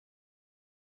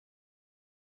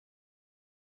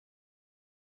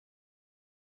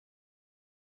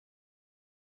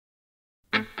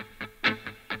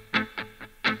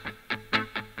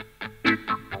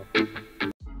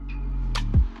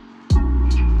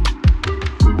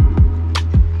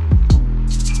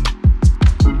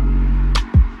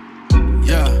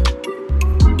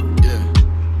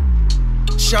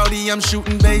Shorty, I'm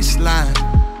shooting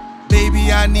baseline.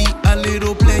 Baby, I need a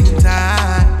little playing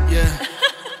time. Yeah.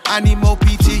 I need more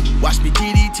PT. Watch me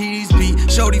TDT's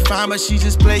beat. Shorty fine, but she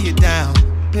just play it down.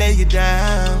 Play it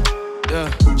down.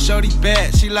 Yeah. Shorty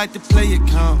bad, she like to play it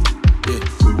calm.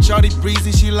 Yeah. Shorty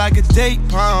breezy, she like a date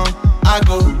palm. I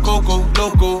go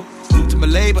loco. Due to my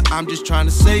labor, I'm just trying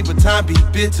to save her time. Be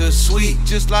bittersweet,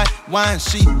 just like wine.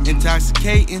 She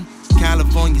intoxicating.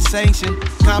 California sanction.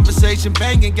 Conversation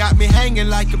banging, got me hanging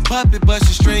like a puppet, but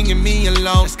she's stringing me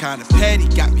along. It's kinda petty,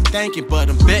 got me thinking, but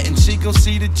I'm betting she gon'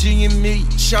 see the G in me.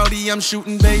 Shorty, I'm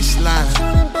shooting baseline.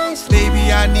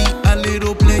 Baby, I need a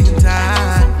little playing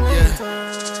time.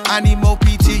 Yeah. I need more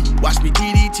PT. Watch me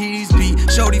TDT's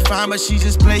beat. Shorty fine, but she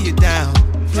just play it down.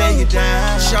 Play it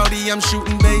down. Shorty, I'm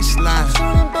shooting baseline.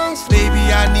 Baby,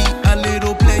 I need a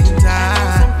little playing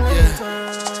time. Yeah.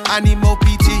 I need more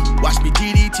PT. Watch me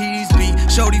TDT's beat.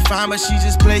 Shorty fine, but she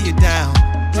just play it down.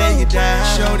 Play it down.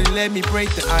 Shorty, let me break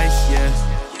the ice, yeah.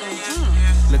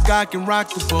 Look, I can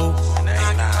rock the boat.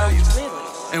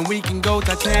 And we can go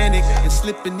Titanic and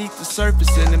slip beneath the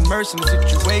surface and immerse in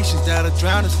situations that'll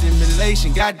drown in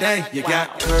stimulation. God dang, you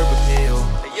got curb appeal.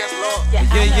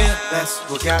 Yeah, that's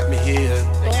what got me here.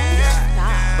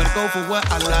 But I go for what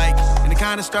I like, and it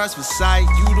kinda starts with sight.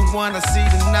 You the one I see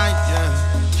tonight,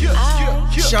 yeah.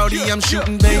 Shorty, I'm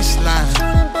shooting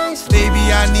baseline. Baby,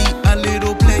 I need a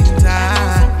little playing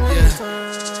time.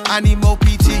 Yeah. I need more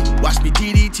PT. Watch me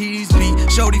TDT's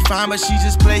beat. Shorty fine, but she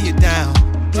just play it down.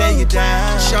 Play it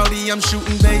down. Shorty, I'm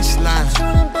shooting baseline.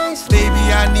 Baby,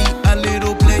 I need a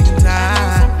little playing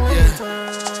time.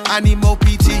 Yeah. I need more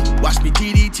PT. Watch me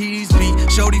TDT's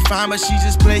beat. Shorty fine, but she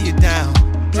just play it down.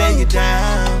 Play it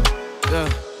down. Yeah.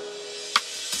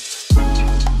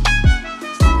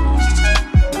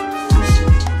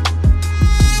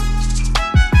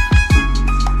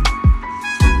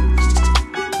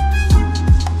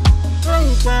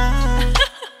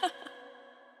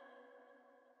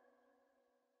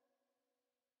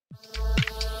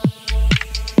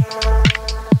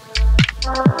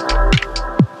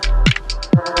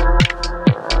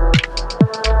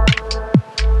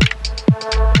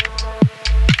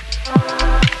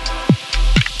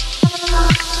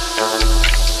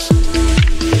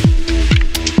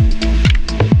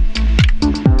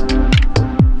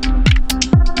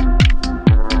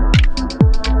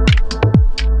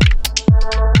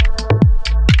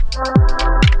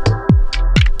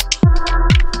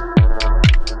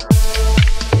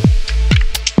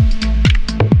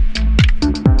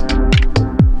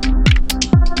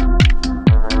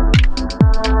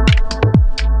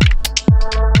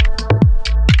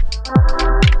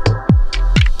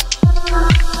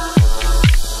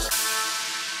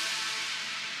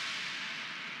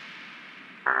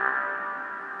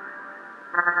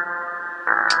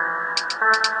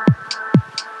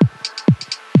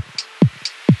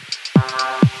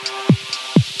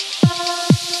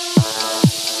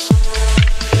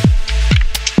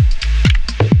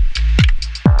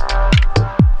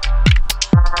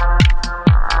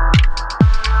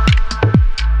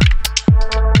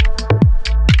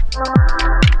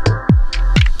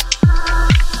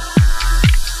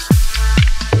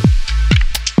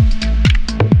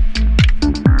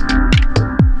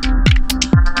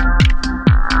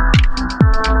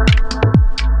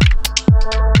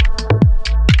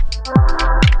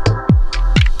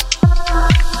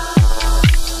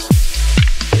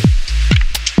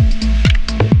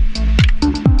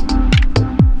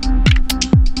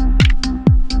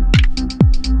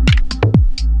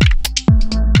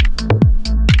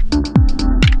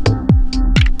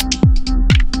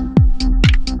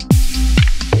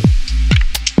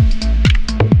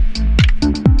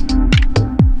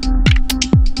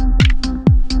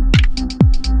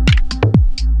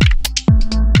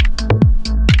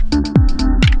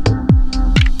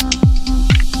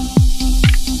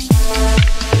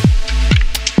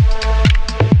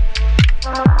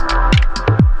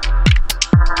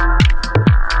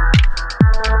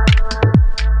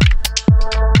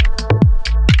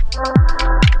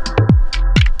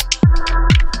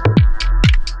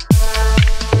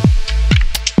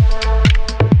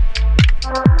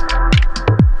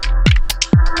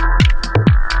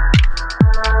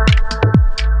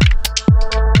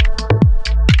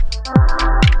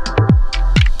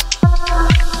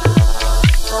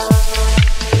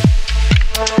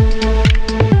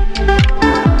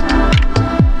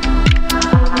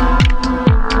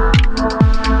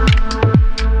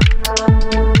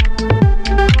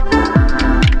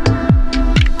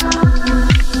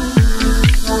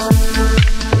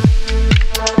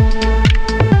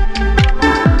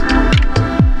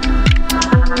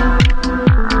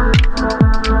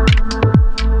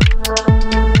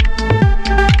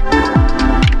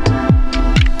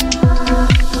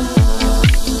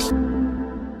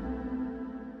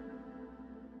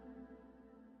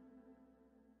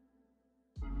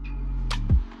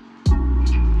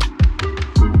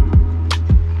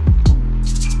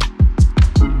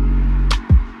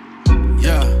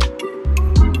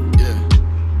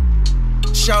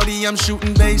 Shawty, I'm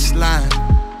shooting baseline.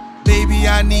 Baby,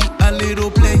 I need a little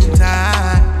playing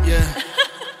time. Yeah.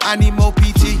 I need more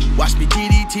PT. Watch me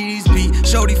TDT's beat.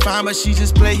 Shorty fine, but she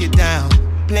just play it down.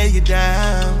 Play it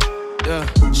down.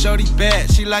 Yeah. Shorty bad,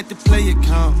 she like to play it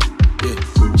calm.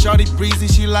 Yeah. Shorty breezy,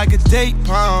 she like a date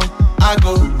palm. I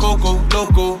go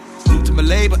loco. Due to my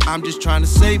labor, I'm just trying to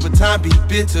save her time. Be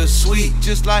bitter sweet,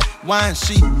 just like wine.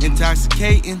 She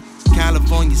intoxicating.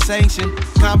 California sanction.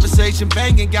 Conversation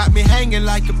banging, got me hanging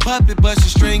like a puppet, but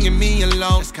she's stringing me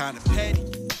along. It's kinda petty.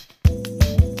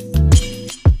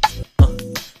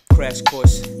 Crash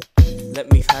course, let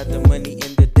me hide the money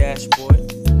in the dashboard.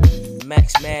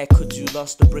 Max mad, could you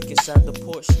lost the brick inside the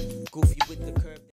Porsche? Goofy with the curve.